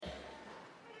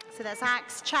So that's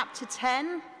Acts chapter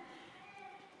 10,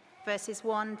 verses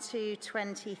 1 to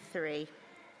 23.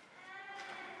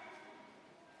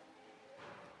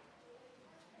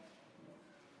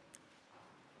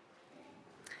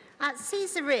 At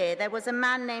Caesarea, there was a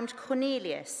man named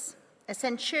Cornelius, a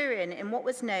centurion in what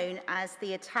was known as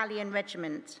the Italian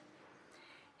regiment.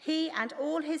 He and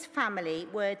all his family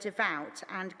were devout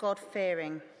and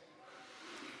God-fearing.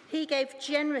 He gave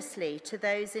generously to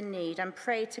those in need and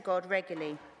prayed to God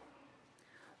regularly.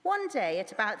 One day,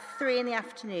 at about 3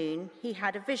 p.m, he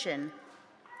had a vision.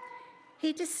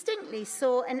 He distinctly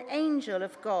saw an angel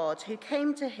of God who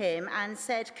came to him and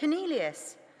said,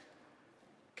 "Cornelius."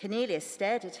 Cornelius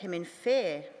stared at him in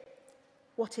fear.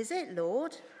 "What is it,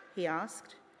 Lord?" he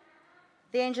asked.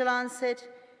 The angel answered,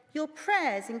 "Your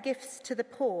prayers and gifts to the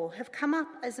poor have come up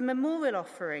as a memorial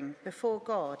offering before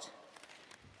God.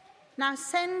 Now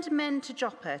send men to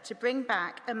Joppa to bring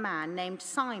back a man named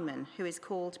Simon, who is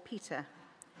called Peter.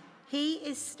 He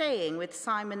is staying with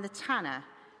Simon the tanner,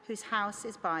 whose house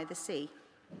is by the sea."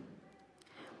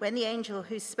 When the angel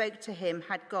who spoke to him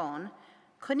had gone,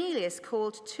 Cornelius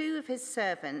called 2 of his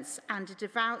servants and a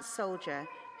devout soldier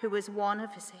who was one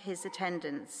of his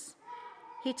attendants.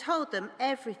 He told them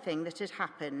everything that had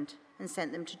happened and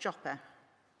sent them to Joppa.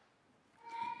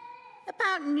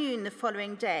 About noon the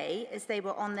following day, as they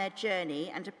were on their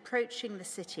journey and approaching the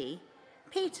city,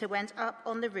 Peter went up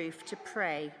on the roof to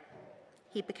pray.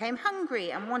 He became hungry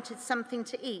and wanted something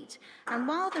to eat, and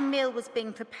while the meal was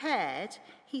being prepared,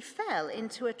 he fell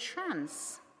into a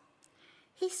trance.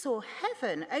 He saw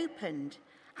heaven opened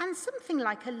and something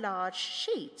like a large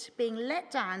sheet being let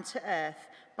down to earth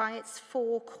by its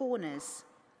 4 corners.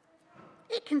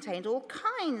 It contained all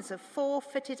kinds of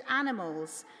 4-footed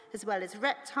animals, as well as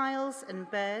reptiles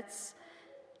and birds.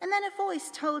 And then a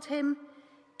voice told him,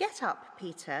 "Get up,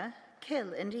 Peter,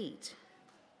 kill and eat."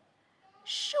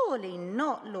 "Surely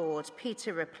not, Lord,"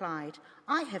 Peter replied.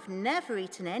 "I have never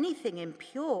eaten anything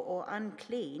impure or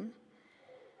unclean."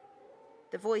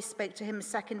 The voice spoke to him a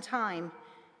second time.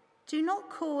 "Do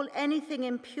not call anything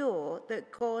impure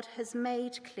that God has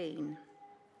made clean."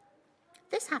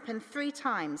 This happened 3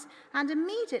 times, and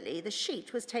immediately the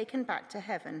sheet was taken back to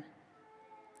heaven.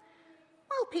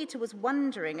 While Peter was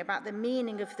wondering about the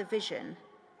meaning of the vision,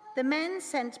 the men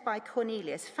sent by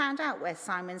Cornelius found out where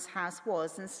Simon's house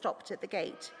was and stopped at the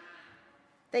gate.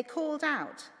 They called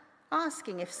out,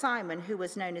 asking if Simon, who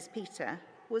was known as Peter,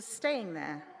 was staying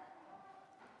there.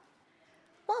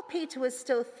 While Peter was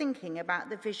still thinking about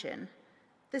the vision,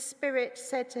 the Spirit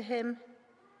said to him,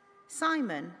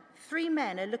 "Simon, 3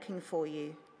 men are looking for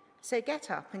you, so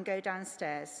get up and go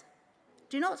downstairs.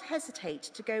 Do not hesitate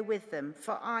to go with them,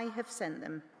 for I have sent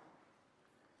them."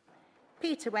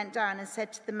 Peter went down and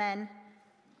said to the men,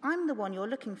 "I'm the one you're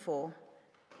looking for.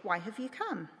 Why have you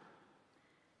come?"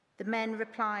 The men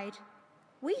replied,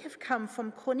 "We have come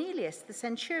from Cornelius the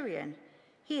centurion.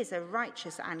 He is a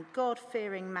righteous and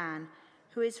God-fearing man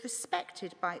who is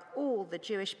respected by all the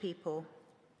Jewish people.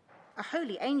 A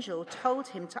holy angel told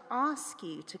him to ask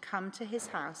you to come to his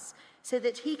house so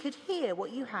that he could hear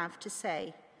what you have to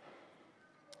say."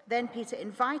 Then Peter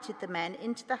invited the men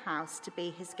into the house to be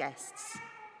his guests.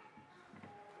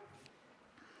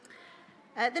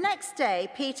 The next day,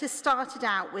 Peter started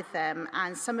out with them,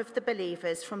 and some of the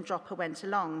believers from Joppa went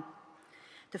along.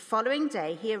 The following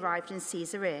day, he arrived in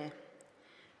Caesarea.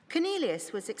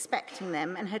 Cornelius was expecting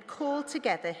them and had called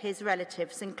together his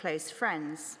relatives and close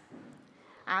friends.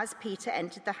 As Peter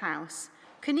entered the house,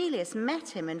 Cornelius met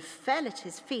him and fell at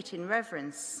his feet in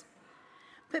reverence.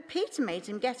 But Peter made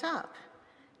him get up.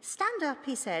 "Stand up,"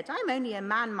 he said. "I'm only a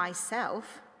man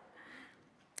myself."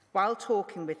 While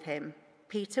talking with him,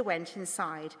 Peter went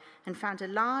inside and found a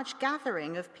large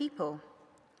gathering of people.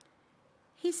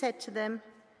 He said to them,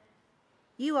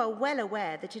 "You are well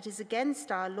aware that it is against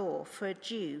our law for a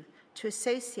Jew to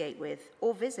associate with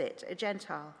or visit a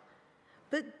Gentile.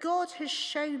 But God has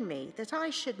shown me that I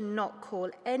should not call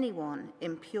anyone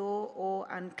impure or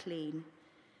unclean.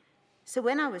 So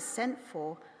when I was sent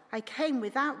for, I came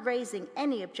without raising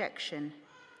any objection.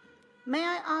 May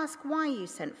I ask why you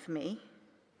sent for me?"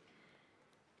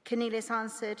 Cornelius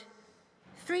answered,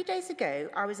 3 days ago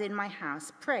I was in my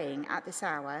house praying at this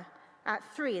hour at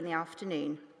 3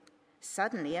 p.m.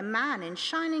 Suddenly a man in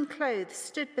shining clothes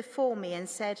stood before me and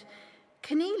said,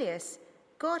 'Cornelius,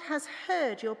 God has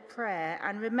heard your prayer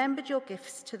and remembered your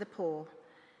gifts to the poor.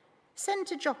 Send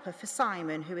to Joppa for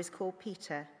Simon, who is called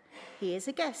Peter. He is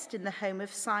a guest in the home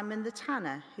of Simon the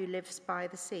tanner, who lives by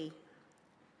the sea.'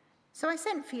 So I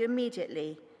sent for you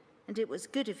immediately, and it was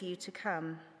good of you to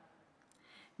come."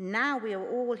 Now we are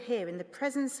all here in the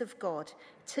presence of God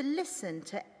to listen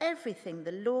to everything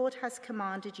the Lord has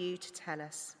commanded you to tell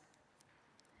us."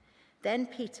 Then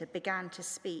Peter began to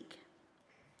speak.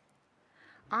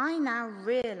 "I now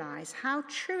realize how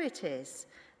true it is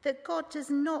that God does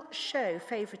not show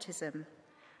favoritism,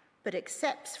 but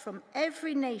accepts from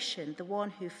every nation the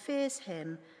one who fears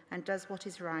him and does what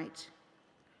is right.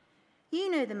 You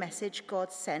know the message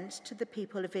God sent to the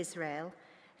people of Israel,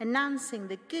 announcing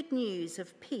the good news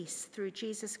of peace through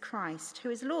Jesus Christ, who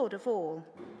is Lord of all.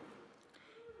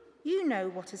 You know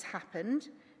what has happened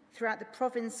throughout the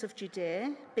province of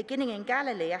Judea, beginning in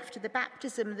Galilee after the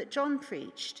baptism that John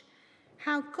preached,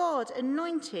 how God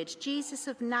anointed Jesus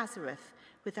of Nazareth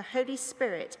with the Holy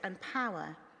Spirit and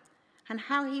power, and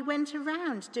how he went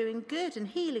around doing good and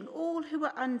healing all who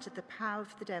were under the power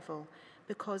of the devil,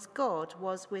 because God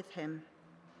was with him.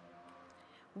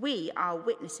 We are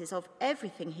witnesses of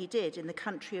everything he did in the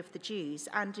country of the Jews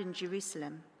and in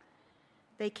Jerusalem.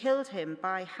 They killed him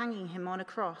by hanging him on a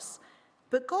cross,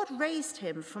 but God raised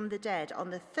him from the dead on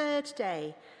the third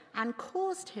day and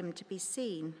caused him to be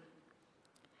seen.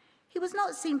 He was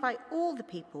not seen by all the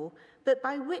people, but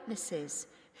by witnesses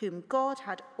whom God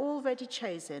had already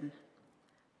chosen,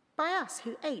 by us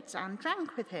who ate and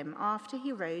drank with him after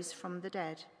he rose from the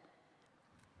dead.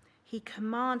 He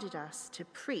commanded us to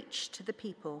preach to the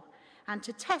people and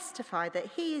to testify that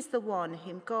he is the one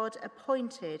whom God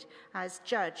appointed as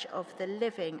judge of the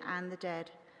living and the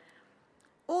dead.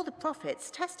 All the prophets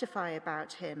testify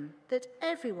about him, that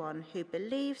everyone who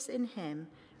believes in him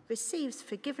receives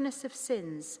forgiveness of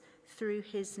sins through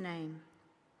his name."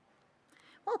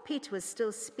 While Peter was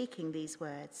still speaking these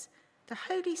words, the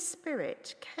Holy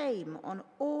Spirit came on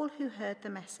all who heard the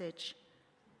message.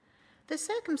 The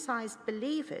circumcised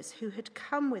believers who had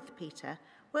come with Peter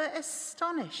were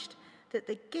astonished that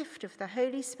the gift of the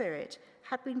Holy Spirit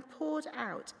had been poured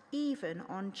out even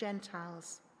on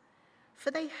Gentiles,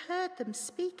 for they heard them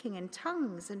speaking in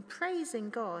tongues and praising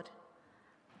God.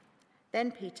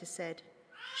 Then Peter said,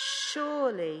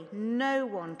 "Surely no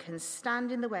one can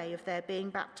stand in the way of their being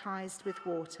baptized with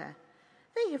water.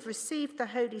 They have received the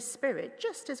Holy Spirit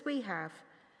just as we have."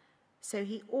 So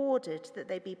he ordered that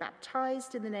they be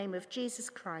baptized in the name of Jesus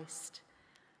Christ.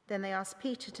 Then they asked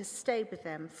Peter to stay with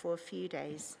them for a few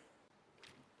days.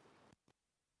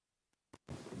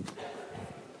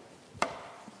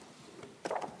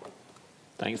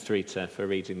 Thanks, Teresa, for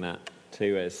reading that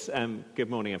to us. Good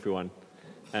morning, everyone.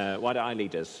 Why don't I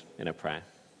lead us in a prayer?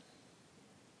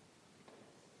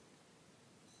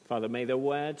 Father, may the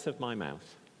words of my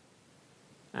mouth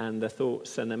and the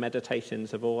thoughts and the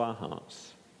meditations of all our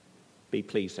hearts be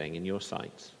pleasing in your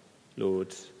sight,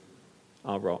 Lord,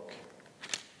 our rock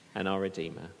and our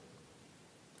Redeemer.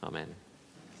 Amen.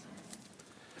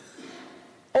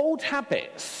 Old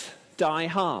habits die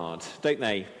hard, don't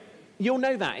they? You'll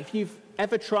know that if you've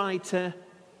ever tried to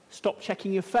stop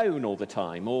checking your phone all the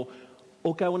time, or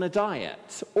go on a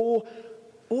diet, or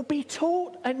be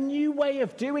taught a new way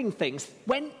of doing things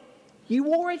when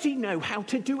you already know how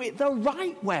to do it the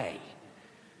right way.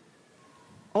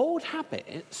 Old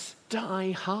habits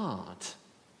die hard.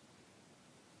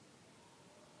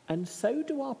 And so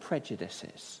do our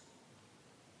prejudices.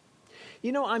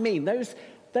 You know what I mean?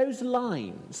 Those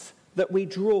lines that we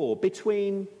draw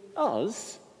between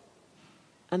us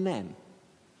and them,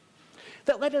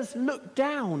 that let us look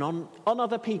down on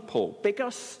other people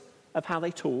because of how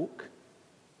they talk,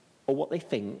 or what they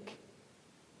think,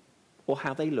 or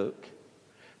how they look,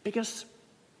 because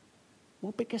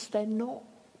they're not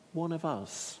one of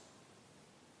us.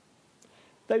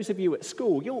 Those of you at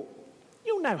school, you'll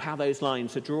know how those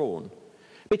lines are drawn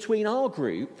between our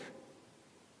group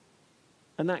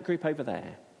and that group over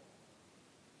there.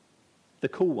 The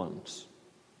cool ones,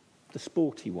 the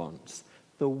sporty ones,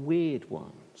 the weird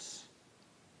ones.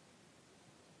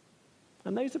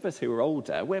 And those of us who are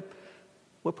older, we're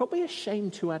probably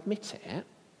ashamed to admit it,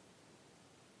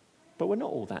 but we're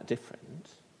not all that different.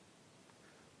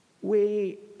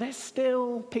 There's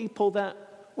still people that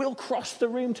we'll cross the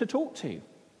room to talk to,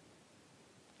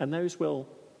 and those we'll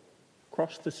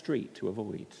cross the street to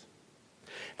avoid.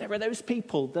 There are those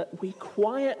people that we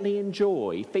quietly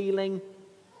enjoy feeling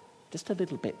just a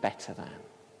little bit better than.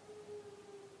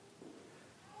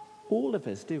 All of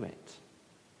us do it.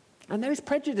 And those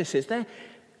prejudices,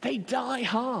 they die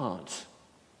hard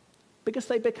because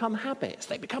they become habits.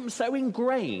 They become so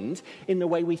ingrained in the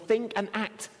way we think and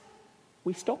act,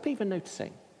 we stop even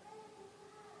noticing.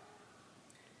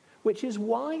 Which is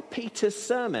why Peter's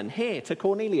sermon here to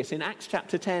Cornelius in Acts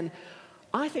chapter 10,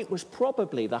 I think, was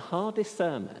probably the hardest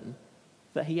sermon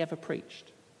that he ever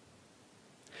preached.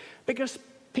 Because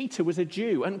Peter was a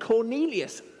Jew and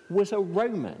Cornelius was a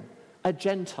Roman, a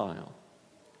Gentile.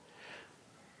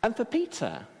 And for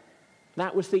Peter,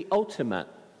 that was the ultimate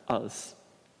us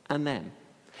and them.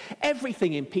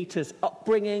 Everything in Peter's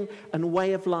upbringing and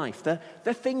way of life, the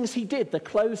things he did, the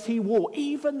clothes he wore,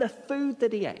 even the food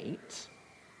that he ate,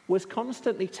 was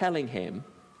constantly telling him,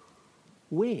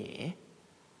 we're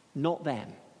not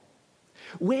them.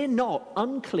 We're not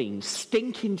unclean,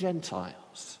 stinking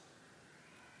Gentiles.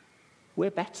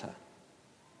 We're better.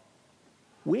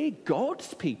 We're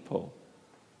God's people.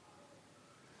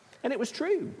 And it was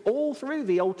true. All through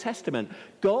the Old Testament,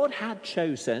 God had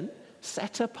chosen,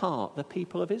 set apart the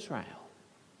people of Israel.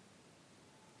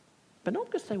 But not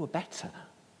because they were better,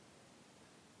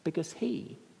 because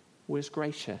he was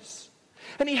gracious.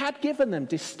 And he had given them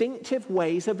distinctive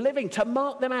ways of living to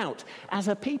mark them out as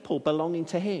a people belonging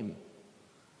to him.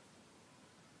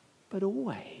 But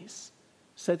always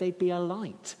so they'd be a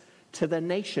light to the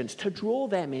nations, to draw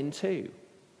them in too.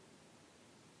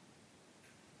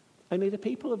 Only the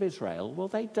people of Israel, well,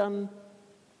 they'd done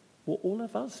what all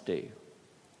of us do.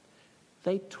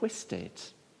 They twisted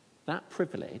that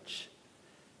privilege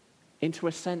into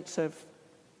a sense of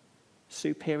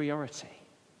superiority.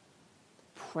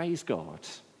 Praise God,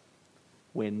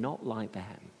 we're not like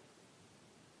them.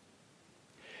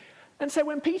 And so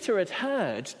when Peter had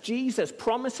heard Jesus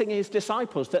promising his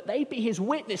disciples that they'd be his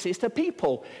witnesses to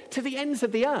people to the ends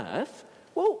of the earth,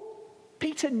 well,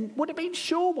 Peter would have been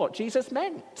sure what Jesus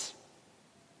meant.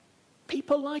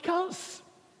 People like us.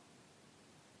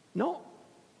 Not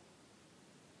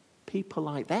people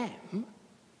like them,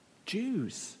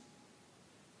 Jews,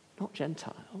 not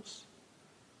Gentiles.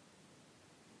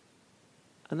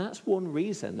 And that's one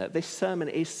reason that this sermon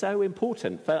is so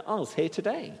important for us here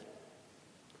today.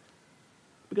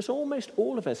 Because almost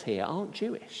all of us here aren't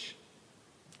Jewish.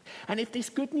 And if this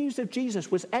good news of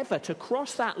Jesus was ever to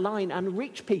cross that line and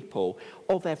reach people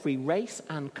of every race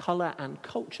and colour and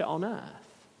culture on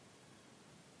earth,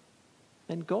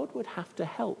 then God would have to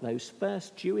help those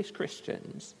first Jewish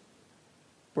Christians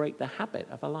break the habit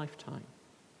of a lifetime,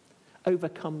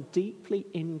 overcome deeply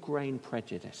ingrained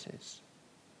prejudices.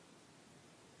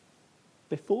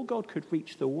 Before God could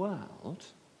reach the world,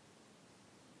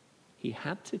 he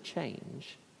had to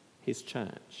change his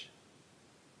church.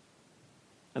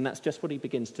 And that's just what he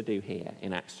begins to do here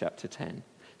in Acts chapter 10,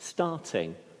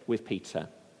 starting with Peter.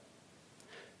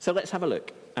 So let's have a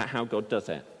look at how God does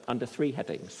it under 3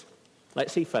 headings.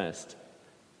 Let's see first,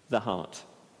 the heart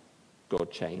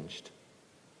God changed.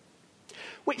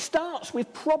 Which starts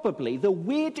with probably the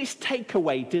weirdest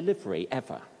takeaway delivery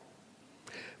ever.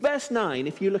 Verse 9,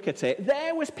 if you look at it,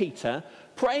 there was Peter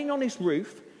praying on his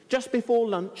roof just before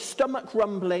lunch, stomach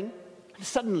rumbling, and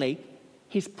suddenly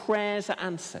his prayers are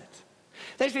answered.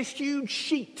 There's this huge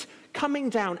sheet coming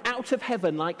down out of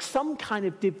heaven like some kind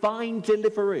of divine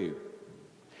Deliveroo,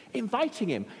 inviting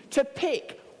him to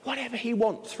pick whatever he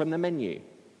wants from the menu.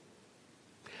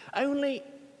 Only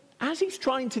as he's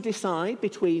trying to decide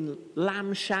between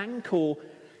lamb shank or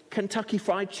Kentucky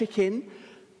Fried Chicken,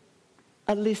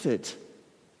 a lizard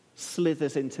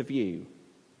slithers into view.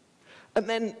 And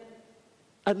then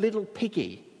a little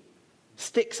piggy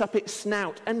sticks up its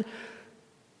snout. And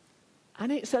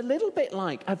it's a little bit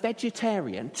like a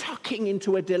vegetarian tucking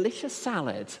into a delicious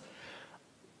salad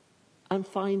and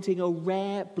finding a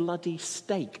rare bloody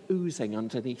steak oozing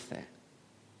underneath it.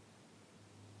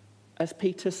 As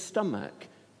Peter's stomach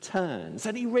turns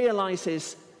and he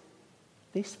realizes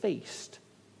this feast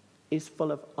is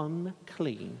full of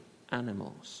unclean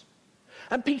animals.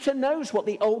 And Peter knows what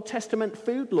the Old Testament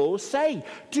food laws say.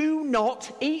 Do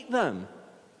not eat them.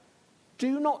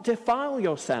 Do not defile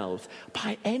yourselves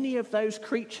by any of those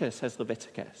creatures, says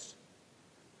Leviticus.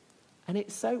 And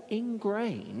it's so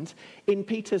ingrained in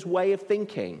Peter's way of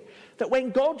thinking that when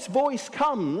God's voice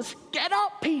comes, get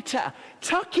up, Peter,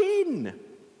 tuck in,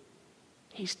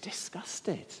 he's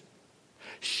disgusted.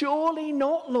 Surely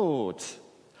not, Lord.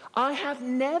 I have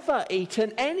never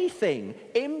eaten anything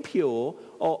impure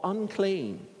or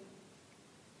unclean.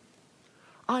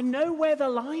 I know where the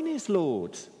line is,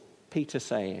 Lord, Peter's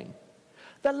saying.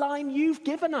 The line you've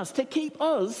given us to keep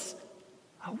us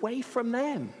away from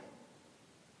them.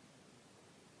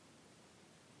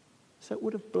 So it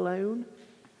would have blown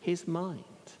his mind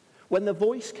when the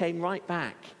voice came right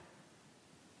back.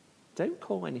 Don't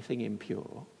call anything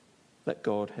impure that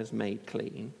God has made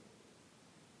clean.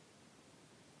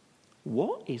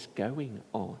 What is going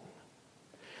on?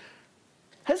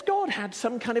 Has God had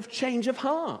some kind of change of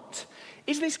heart?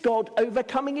 Is this God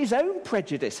overcoming his own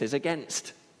prejudices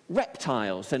against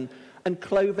reptiles and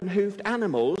cloven-hoofed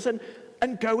animals and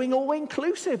going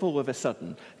all-inclusive all of a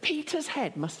sudden? Peter's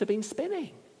head must have been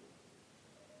spinning.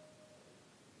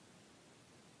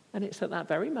 And it's at that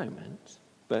very moment,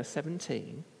 verse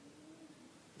 17,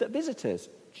 that visitors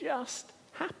just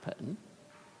happen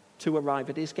to arrive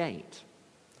at his gate.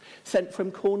 Sent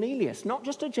from Cornelius, not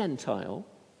just a Gentile,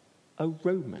 a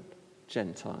Roman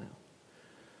Gentile,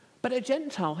 but a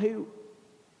Gentile who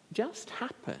just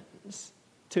happens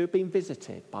to have been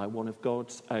visited by one of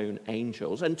God's own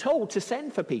angels and told to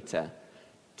send for Peter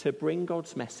to bring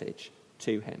God's message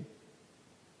to him.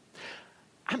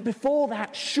 And before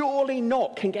that surely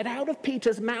not can get out of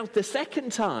Peter's mouth the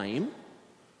second time,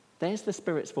 there's the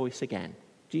Spirit's voice again.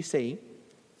 Do you see?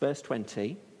 Verse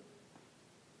 20.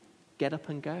 Get up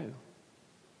and go.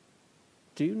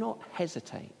 Do not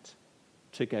hesitate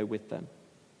to go with them.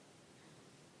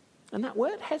 And that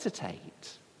word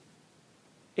hesitate,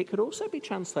 it could also be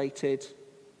translated,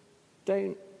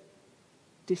 don't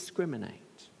discriminate.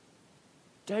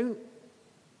 Don't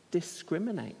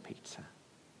discriminate, Peter.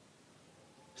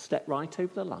 Step right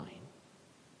over the line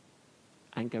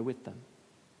and go with them.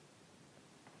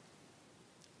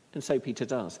 And so Peter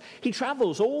does. He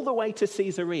travels all the way to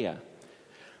Caesarea.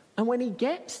 And when he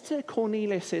gets to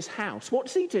Cornelius' house, what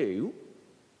does he do?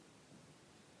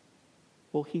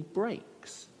 Well, he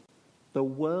breaks the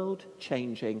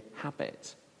world-changing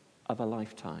habit of a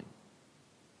lifetime.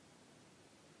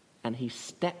 And he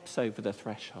steps over the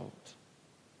threshold.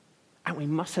 And we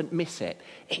mustn't miss it.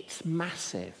 It's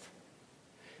massive.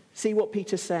 See what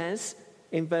Peter says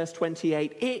in verse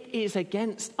 28. It is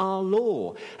against our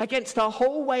law, against our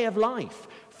whole way of life,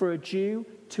 for a Jew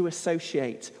to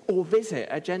associate or visit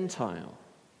a Gentile.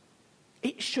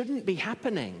 It shouldn't be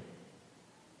happening.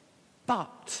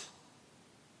 But,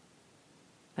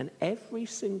 and every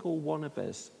single one of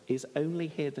us is only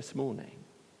here this morning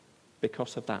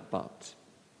because of that but.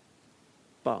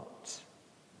 But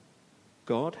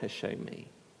God has shown me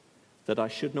that I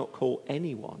should not call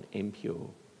anyone impure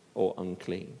or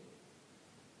unclean.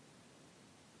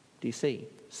 Do you see?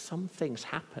 Something's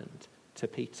happened to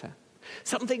Peter.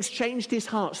 Something's changed his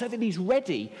heart so that he's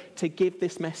ready to give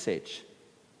this message.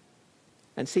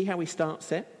 And see how he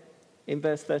starts it in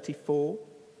verse 34.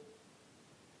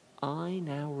 I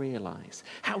now realize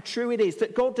how true it is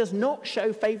that God does not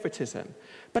show favoritism,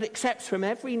 but accepts from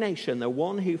every nation the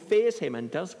one who fears him and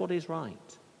does what is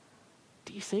right.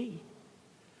 Do you see?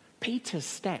 Peter's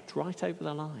stepped right over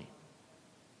the line.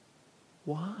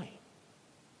 Why?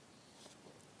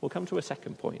 We'll come to a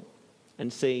second point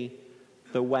and see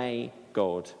the way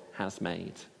God has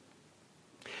made.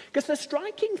 Because the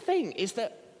striking thing is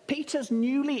that Peter's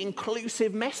newly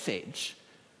inclusive message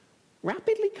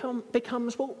rapidly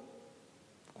becomes, well,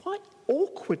 quite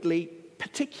awkwardly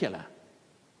particular.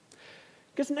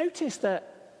 Because notice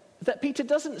that Peter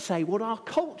doesn't say what our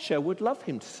culture would love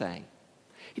him to say.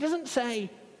 He doesn't say,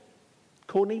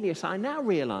 Cornelius, I now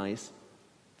realize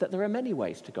that there are many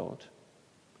ways to God.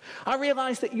 I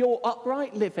realize that your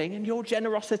upright living and your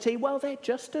generosity, well, they're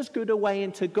just as good a way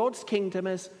into God's kingdom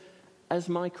as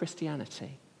my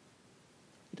Christianity.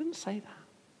 He doesn't say that.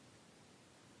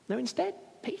 No, instead,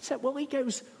 Peter, well, he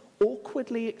goes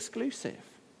awkwardly exclusive.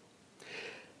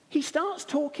 He starts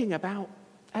talking about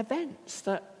events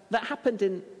that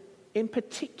happened in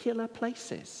particular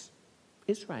places.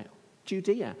 Israel,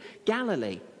 Judea,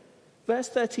 Galilee. Verse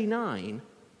 39,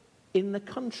 in the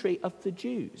country of the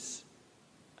Jews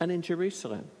and in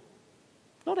Jerusalem.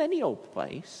 Not any old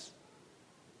place,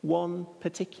 one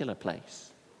particular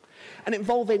place. And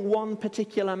involving one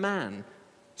particular man.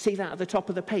 See that at the top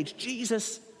of the page,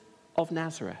 Jesus of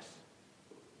Nazareth.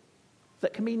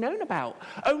 That can be known about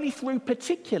only through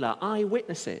particular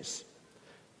eyewitnesses.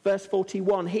 Verse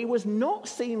 41, he was not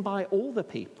seen by all the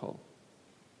people,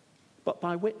 but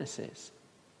by witnesses,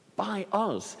 by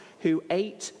us who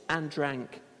ate and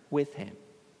drank with him.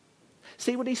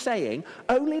 See what he's saying?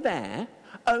 Only there,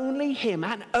 only him,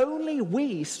 and only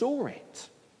we saw it.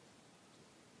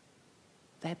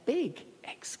 They're big,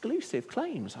 exclusive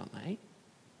claims, aren't they?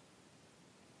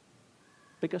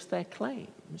 Because they're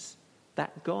claims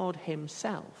that God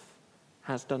himself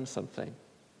has done something.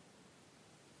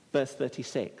 Verse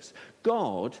 36,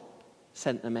 God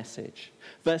sent the message.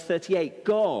 Verse 38,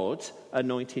 God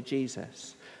anointed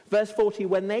Jesus. Verse 40,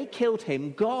 when they killed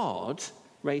him, God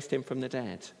raised him from the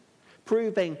dead.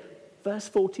 Proving, verse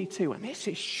 42, and this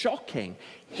is shocking,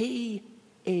 he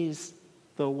is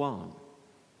the one.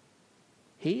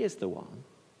 He is the one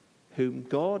whom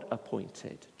God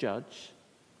appointed judge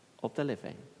of the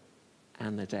living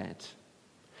and the dead.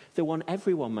 The one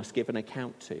everyone must give an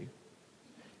account to.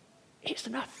 It's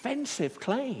an offensive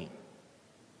claim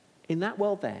in that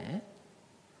world there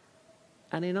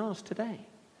and in ours today.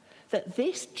 That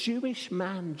this Jewish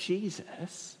man,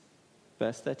 Jesus,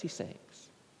 verse 36,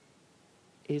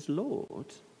 is Lord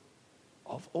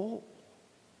of all.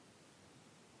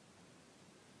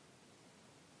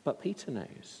 But Peter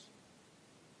knows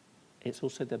it's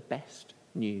also the best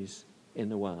news in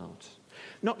the world.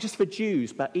 Not just for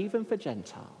Jews, but even for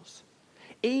Gentiles.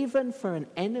 Even for an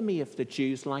enemy of the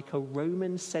Jews like a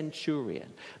Roman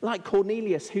centurion, like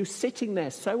Cornelius, who's sitting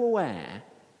there so aware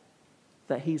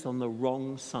that he's on the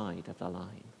wrong side of the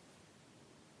line.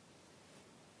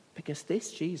 Because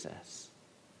this Jesus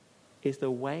is the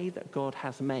way that God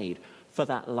has made for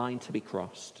that line to be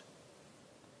crossed.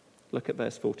 Look at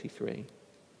verse 43.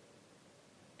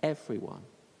 Everyone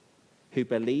who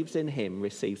believes in him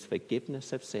receives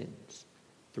forgiveness of sins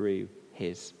through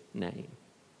his name.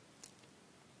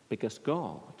 Because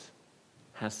God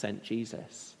has sent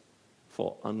Jesus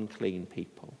for unclean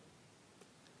people.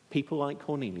 People like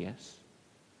Cornelius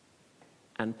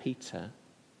and Peter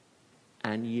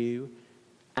and you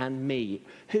and me,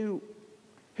 who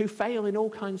fail in all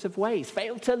kinds of ways,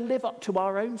 fail to live up to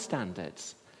our own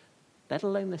standards, let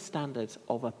alone the standards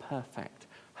of a perfect,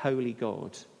 holy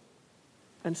God.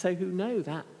 And so who know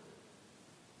that,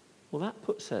 well, that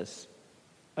puts us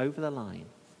over the line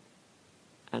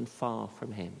and far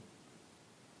from him.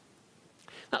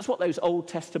 That's what those Old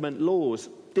Testament laws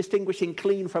distinguishing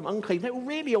clean from unclean, they were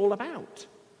really all about.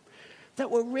 That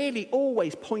were really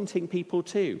always pointing people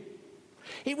to.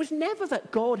 It was never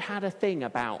that God had a thing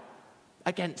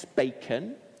against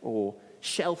bacon or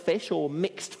shellfish or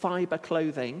mixed fibre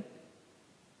clothing.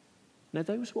 No,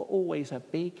 those were always a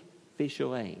big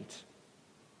visual aid,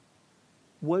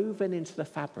 woven into the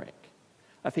fabric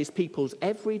of his people's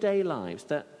everyday lives,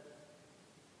 that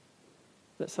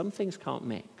some things can't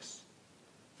mix,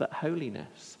 that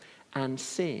holiness and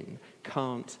sin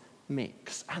can't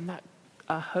mix, and that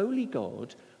a holy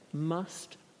God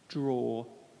must draw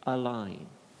a line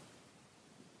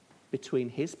between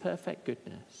his perfect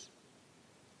goodness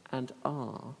and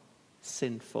our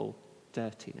sinful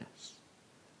dirtiness.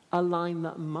 A line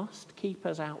that must keep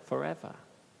us out forever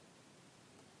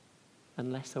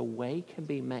unless a way can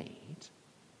be made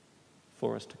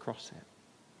for us to cross it.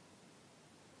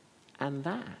 And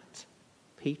that,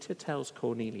 Peter tells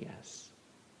Cornelius,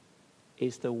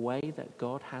 is the way that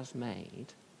God has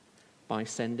made by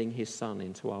sending his Son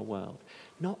into our world.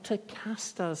 Not to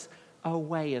cast us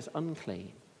away as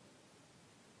unclean,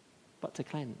 but to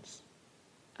cleanse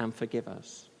and forgive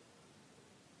us.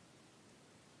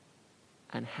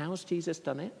 And how's Jesus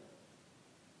done it?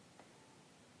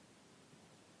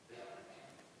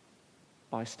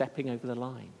 By stepping over the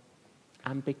line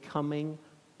and becoming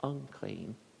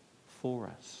unclean for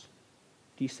us.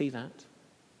 Do you see that?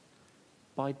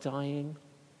 By dying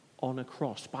on a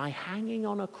cross, by hanging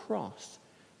on a cross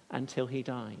until he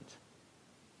died.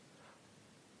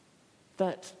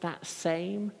 That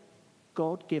same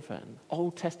God-given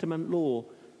Old Testament law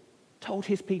told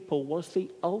his people was the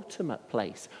ultimate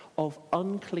place of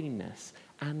uncleanness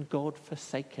and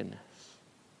God-forsakenness.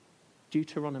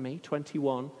 Deuteronomy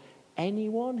 21,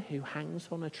 anyone who hangs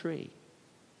on a tree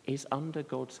is under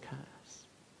God's curse.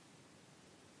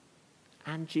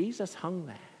 And Jesus hung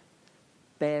there,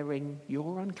 bearing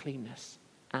your uncleanness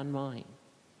and mine.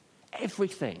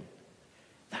 Everything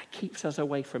that keeps us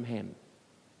away from him,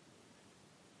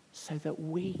 so that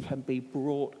we can be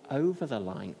brought over the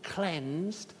line,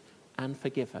 cleansed and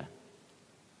forgiven,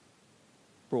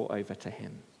 brought over to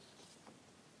him.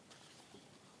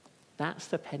 That's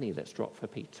the penny that's dropped for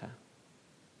Peter.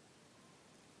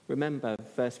 Remember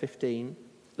verse 15,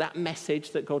 that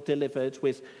message that God delivered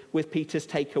with Peter's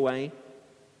takeaway.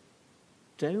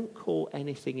 Don't call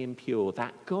anything impure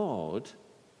that God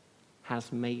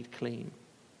has made clean.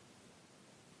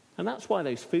 And that's why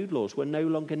those food laws were no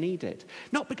longer needed.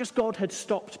 Not because God had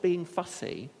stopped being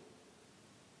fussy,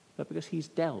 but because he's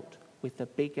dealt with the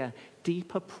bigger,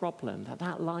 deeper problem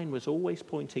that line was always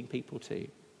pointing people to.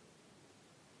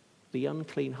 The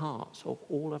unclean hearts of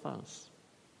all of us.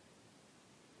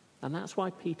 And that's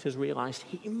why Peter's realized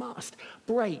he must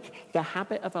break the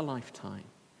habit of a lifetime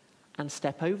and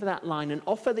step over that line and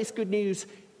offer this good news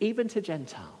even to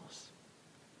Gentiles,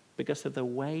 because of the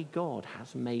way God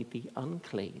has made the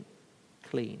unclean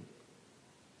clean.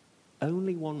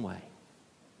 Only one way,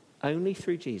 only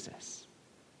through Jesus.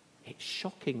 It's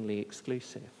shockingly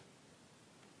exclusive,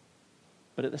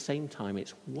 but at the same time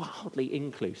it's wildly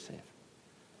inclusive,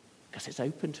 because it's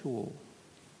open to all.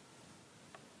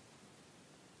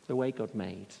 The way God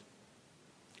made.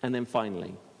 And then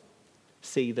finally,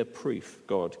 see the proof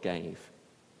God gave.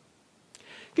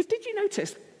 Because did you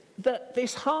notice that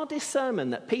this hardest sermon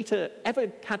that Peter ever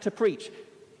had to preach,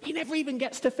 he never even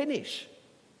gets to finish?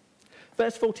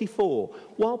 Verse 44,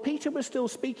 while Peter was still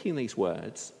speaking these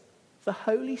words, the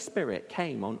Holy Spirit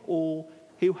came on all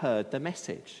who heard the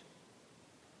message.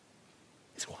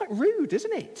 It's quite rude,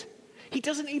 isn't it? He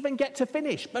doesn't even get to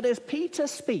finish. But as Peter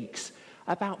speaks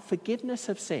about forgiveness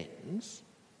of sins,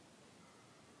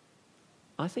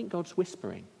 I think God's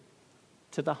whispering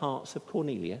to the hearts of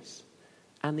Cornelius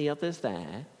and the others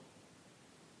there,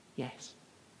 yes,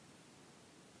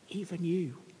 even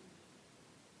you.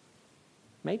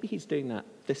 Maybe he's doing that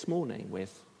this morning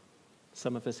with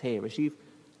some of us here as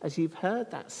you've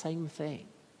heard that same thing.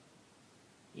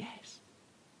 Yes,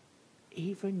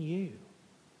 even you.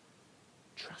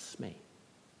 Trust me.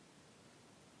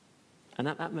 And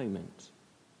at that moment,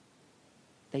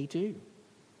 they do.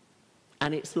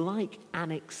 And it's like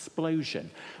an explosion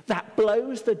that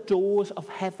blows the doors of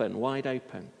heaven wide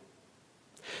open.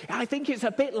 I think it's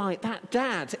a bit like that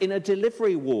dad in a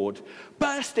delivery ward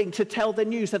bursting to tell the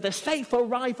news of the safe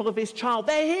arrival of his child.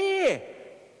 They're here!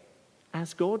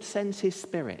 As God sends his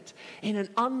Spirit in an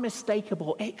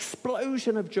unmistakable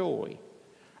explosion of joy,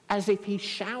 as if he's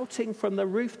shouting from the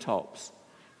rooftops,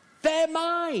 they're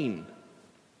mine!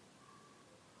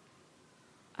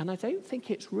 And I don't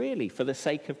think it's really for the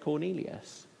sake of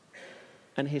Cornelius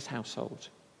and his household.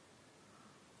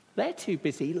 They're too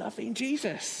busy loving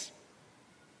Jesus.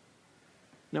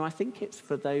 No, I think it's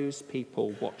for those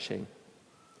people watching.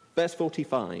 Verse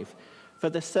 45, for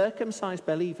the circumcised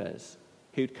believers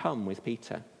who'd come with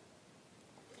Peter.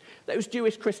 Those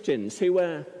Jewish Christians who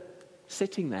were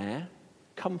sitting there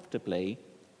comfortably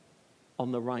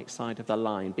on the right side of the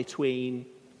line between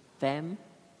them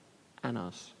and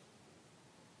us,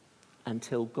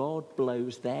 until God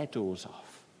blows their doors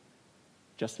off,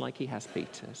 just like he has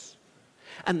Peter's.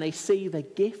 And they see the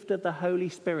gift of the Holy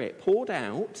Spirit poured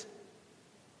out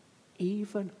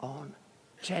even on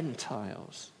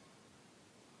Gentiles.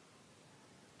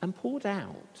 And poured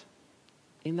out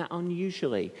in that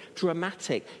unusually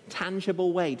dramatic,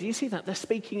 tangible way. Do you see that? They're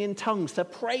speaking in tongues. They're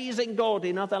praising God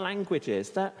in other languages.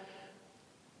 That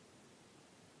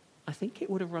I think it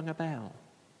would have rung a bell.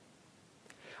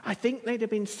 I think they'd have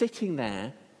been sitting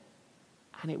there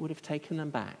and it would have taken them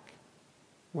back,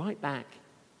 right back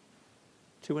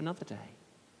to another day,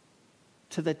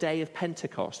 to the day of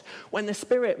Pentecost, when the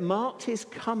Spirit marked his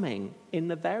coming in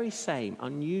the very same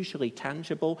unusually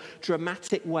tangible,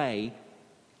 dramatic way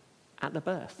at the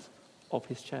birth of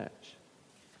his church.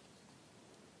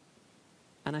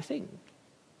 And I think,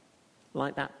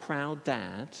 like that proud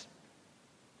dad,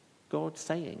 God's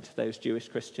saying to those Jewish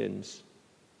Christians,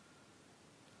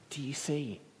 do you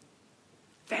see?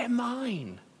 They're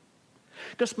mine.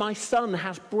 Because my son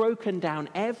has broken down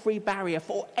every barrier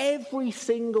for every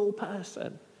single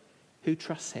person who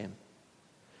trusts him.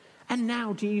 And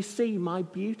now do you see my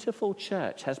beautiful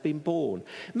church has been born,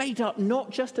 made up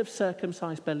not just of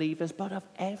circumcised believers, but of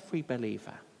every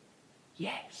believer.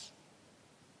 Yes,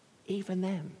 even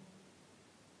them.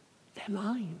 They're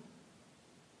mine.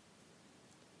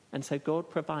 And so God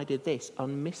provided this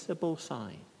unmissable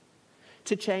sign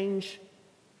to change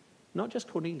not just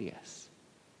Cornelius,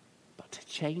 but to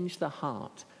change the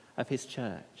heart of his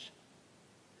church,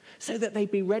 so that they'd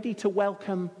be ready to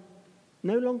welcome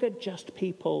no longer just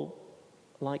people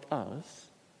like us,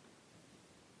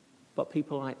 but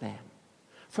people like them,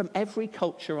 from every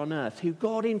culture on earth, who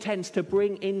God intends to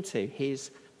bring into his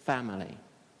family.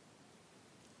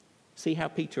 See how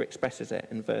Peter expresses it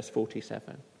in verse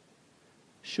 47.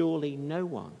 Surely no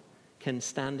one can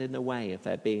stand in the way of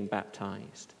their being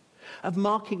baptized, of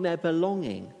marking their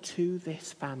belonging to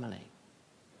this family.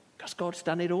 Because God's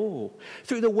done it all.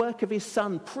 Through the work of his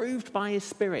Son, proved by his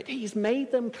Spirit, he's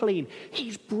made them clean.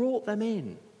 He's brought them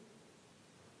in.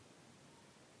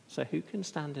 So who can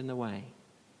stand in the way?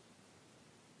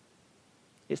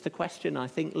 It's the question I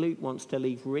think Luke wants to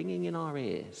leave ringing in our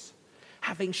ears,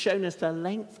 having shown us the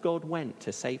length God went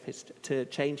to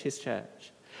change his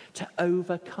church, to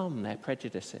overcome their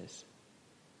prejudices,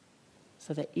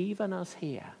 so that even us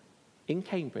here in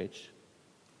Cambridge,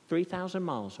 3,000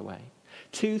 miles away,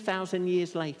 2,000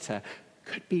 years later,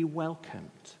 could be welcomed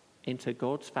into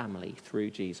God's family through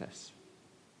Jesus.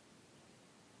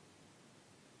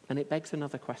 And it begs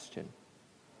another question.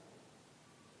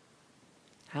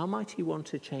 How might he want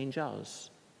to change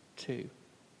us too,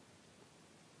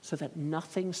 so that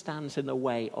nothing stands in the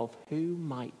way of who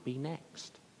might be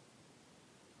next?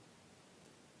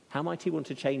 How might he want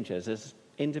to change us as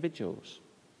individuals,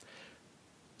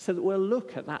 so that we'll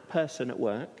look at that person at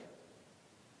work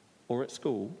or at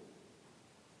school,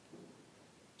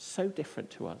 so different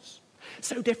to us,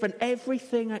 so different,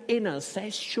 everything in us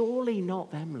says, surely not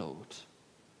them, Lord.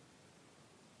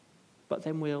 But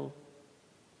then we'll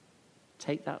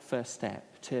take that first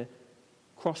step to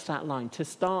cross that line, to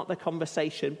start the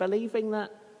conversation, believing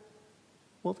that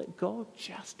Well, that God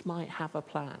just might have a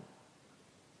plan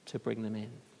to bring them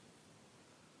in.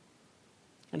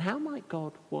 And how might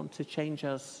God want to change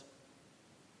us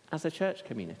as a church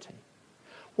community?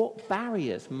 What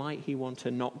barriers might he want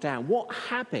to knock down? What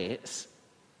habits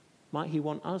might he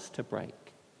want us to break?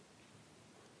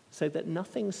 So that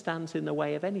nothing stands in the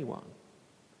way of anyone,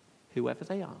 whoever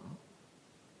they are,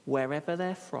 wherever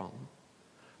they're from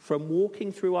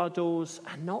walking through our doors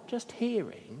and not just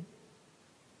hearing,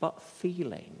 but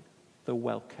feeling the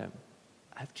welcome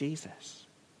of Jesus.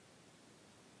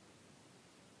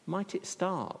 Might it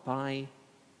start by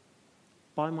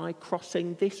my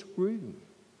crossing this room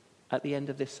at the end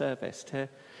of this service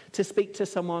to speak to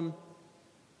someone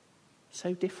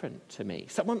so different to me,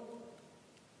 someone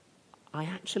I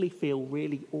actually feel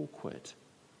really awkward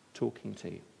talking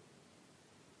to.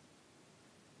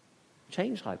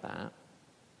 Change like that,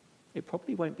 it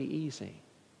probably won't be easy.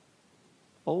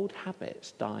 Old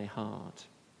habits die hard.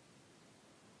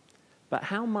 But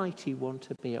how might he want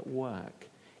to be at work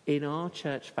in our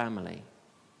church family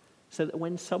so that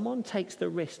when someone takes the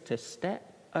risk to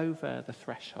step over the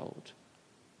threshold,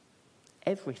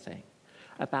 everything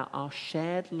about our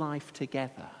shared life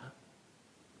together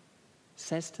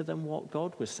says to them what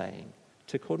God was saying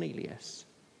to Cornelius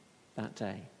that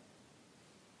day.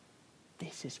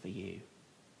 This is for you.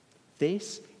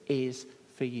 This is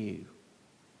for you.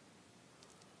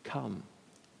 Come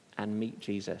and meet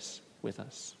Jesus with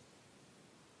us.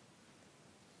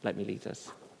 Let me lead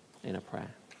us in a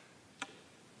prayer.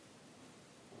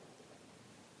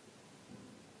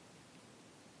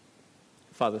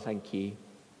 Father, thank you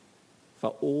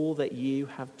for all that you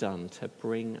have done to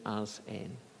bring us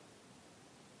in.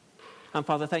 And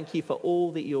Father, thank you for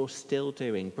all that you're still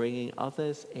doing, bringing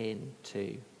others in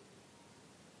too.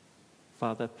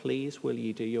 Father, please will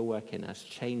you do your work in us,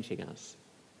 changing us,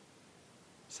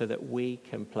 so that we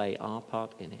can play our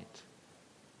part in it.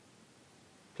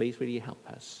 Please will you help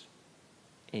us.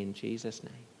 In Jesus'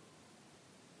 name.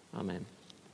 Amen.